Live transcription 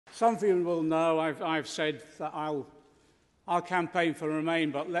Some of you will know I've said that I'll campaign for Remain,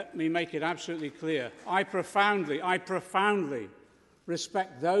 but let me make it absolutely clear. I profoundly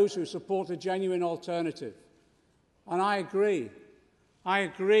respect those who support a genuine alternative. And I agree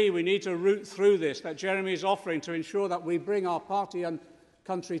we need to root through this that Jeremy is offering to ensure that we bring our party and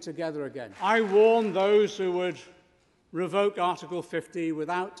country together again. I warn those who would revoke Article 50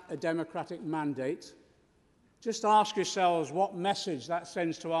 without a democratic mandate. Just ask yourselves what message that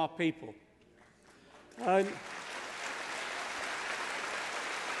sends to our people.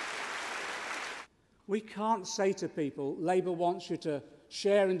 We can't say to people, Labour wants you to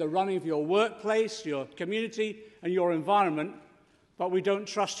share in the running of your workplace, your community and your environment, but we don't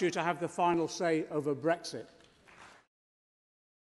trust you to have the final say over Brexit.